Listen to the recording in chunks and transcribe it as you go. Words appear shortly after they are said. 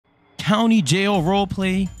County Jail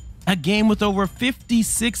Roleplay, a game with over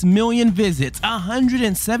 56 million visits,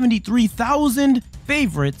 173,000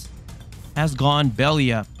 favorites, has gone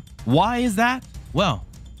belly up. Why is that? Well,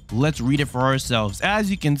 let's read it for ourselves.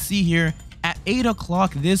 As you can see here, at 8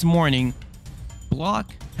 o'clock this morning,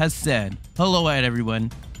 Block has said, "Hello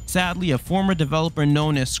everyone. Sadly, a former developer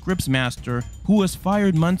known as Scriptsmaster, who was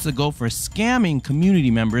fired months ago for scamming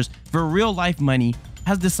community members for real-life money,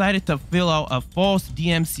 has decided to fill out a false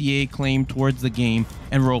DMCA claim towards the game,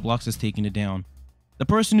 and Roblox is taking it down. The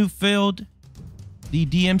person who filled the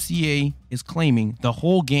DMCA is claiming the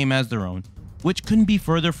whole game as their own, which couldn't be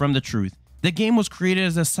further from the truth. The game was created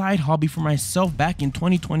as a side hobby for myself back in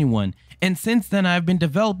 2021, and since then I've been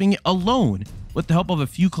developing it alone with the help of a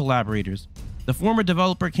few collaborators. The former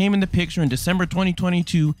developer came in the picture in December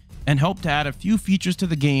 2022 and helped to add a few features to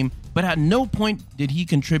the game, but at no point did he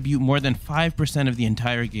contribute more than 5% of the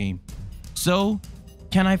entire game. So,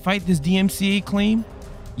 can I fight this DMCA claim?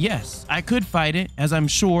 Yes, I could fight it, as I'm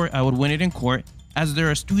sure I would win it in court, as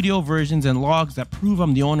there are studio versions and logs that prove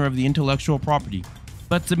I'm the owner of the intellectual property.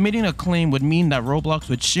 But submitting a claim would mean that Roblox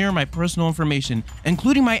would share my personal information,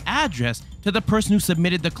 including my address, to the person who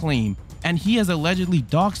submitted the claim, and he has allegedly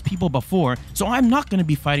doxed people before, so I'm not going to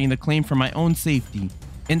be fighting the claim for my own safety.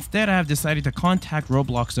 Instead, I have decided to contact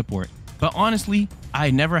Roblox support. But honestly,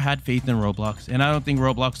 I never had faith in Roblox, and I don't think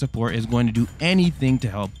Roblox support is going to do anything to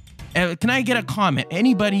help. Can I get a comment?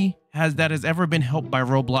 Anybody that has ever been helped by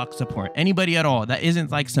Roblox support? Anybody at all that isn't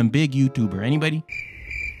like some big YouTuber? Anybody?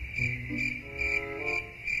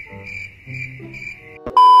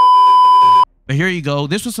 But here you go.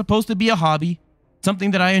 This was supposed to be a hobby,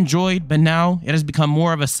 something that I enjoyed, but now it has become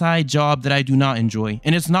more of a side job that I do not enjoy,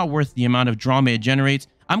 and it's not worth the amount of drama it generates.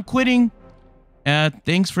 I'm quitting.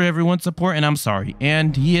 Thanks for everyone's support, and I'm sorry.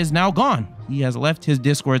 And he is now gone. He has left his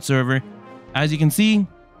Discord server. As you can see,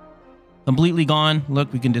 completely gone.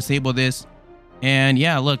 Look, we can disable this. And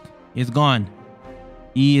yeah, look, it's gone.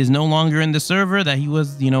 He is no longer in the server that he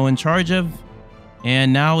was, in charge of.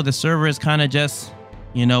 And now the server is kind of just,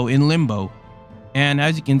 in limbo. And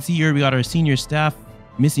as you can see here, we got our senior staff,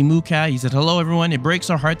 Missy Moocat. He said, "Hello, everyone. It breaks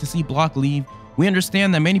our heart to see Block leave. We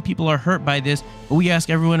understand that many people are hurt by this, but we ask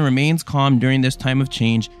everyone remains calm during this time of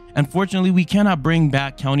change. Unfortunately, we cannot bring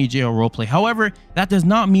back County Jail Roleplay. However, that does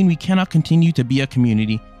not mean we cannot continue to be a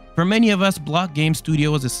community. For many of us, Block Game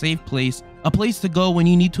Studio is a safe place, a place to go when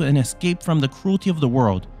you need to escape from the cruelty of the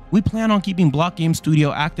world. We plan on keeping Block Game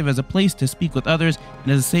Studio active as a place to speak with others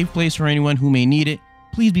and as a safe place for anyone who may need it.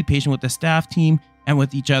 Please be patient with the staff team and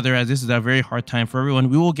with each other, as this is a very hard time for everyone.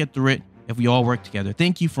 We will get through it if we all work together.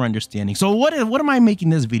 Thank you for understanding." So what am I making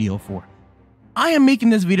this video for? I am making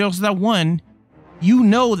this video so that one,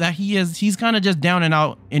 that he's kind of just down and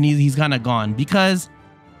out, and he's kind of gone, because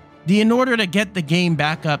in order to get the game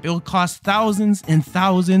back up, it will cost thousands and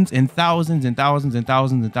thousands and thousands and thousands and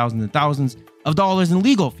thousands and thousands and thousands of dollars in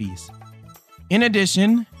legal fees. In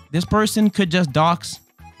addition, this person could just dox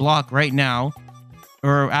Block right now,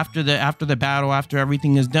 or after the battle, after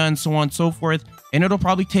everything is done, so on and so forth, and it'll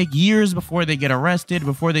probably take years before they get arrested,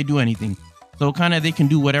 before they do anything. So they can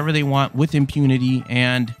do whatever they want with impunity,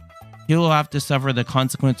 and he'll have to suffer the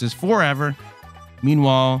consequences forever.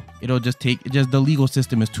 Meanwhile, it'll just the legal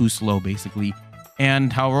system is too slow, basically.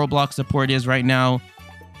 And how Roblox support is right now,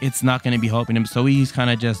 it's not going to be helping him, so he's kind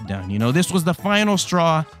of just done. This was the final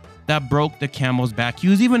straw that broke the camel's back. He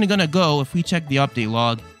was even going to go, if we check the update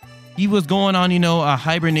log, he was going on, a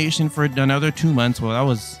hibernation for another 2 months. Well, that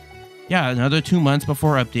was, another 2 months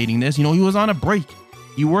before updating this. He was on a break.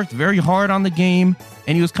 He worked very hard on the game,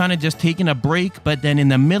 and he was kind of just taking a break. But then in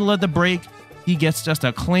the middle of the break, he gets just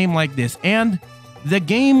a claim like this. And the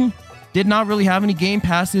game did not really have any game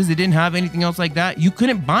passes. It didn't have anything else like that. You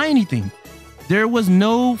couldn't buy anything. There was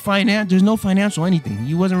there's no financial anything.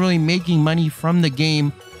 He wasn't really making money from the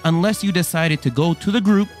game unless you decided to go to the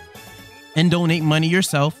group and donate money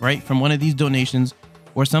yourself, right, from one of these donations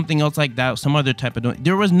or something else like that, some other type of donation.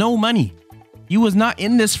 There was no money. He was not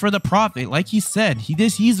in this for the profit. Like he said,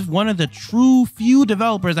 he's one of the true few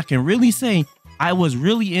developers that can really say, I was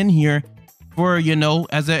really in here for,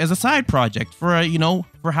 as a side project, for,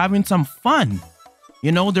 for having some fun.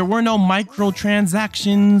 There were no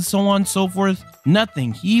microtransactions, so on and so forth,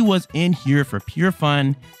 nothing. He was in here for pure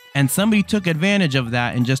fun, and somebody took advantage of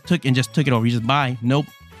that and just took it over. He just, bye, nope.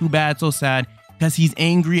 Too bad, so sad, because he's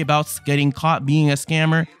angry about getting caught being a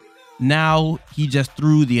scammer. Now he just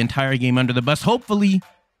threw the entire game under the bus. Hopefully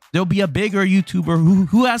there'll be a bigger YouTuber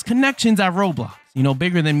who has connections at Roblox,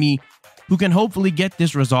 bigger than me, who can hopefully get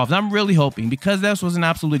this resolved. I'm really hoping, because this was an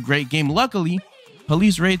absolutely great game. Luckily,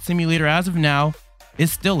 Police Raid Simulator as of now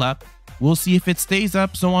is still up. We'll see if it stays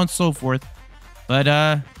up, so on and so forth.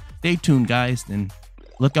 But stay tuned, guys, and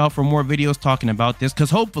look out for more videos talking about this,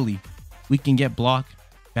 because hopefully we can get Block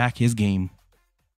back his game.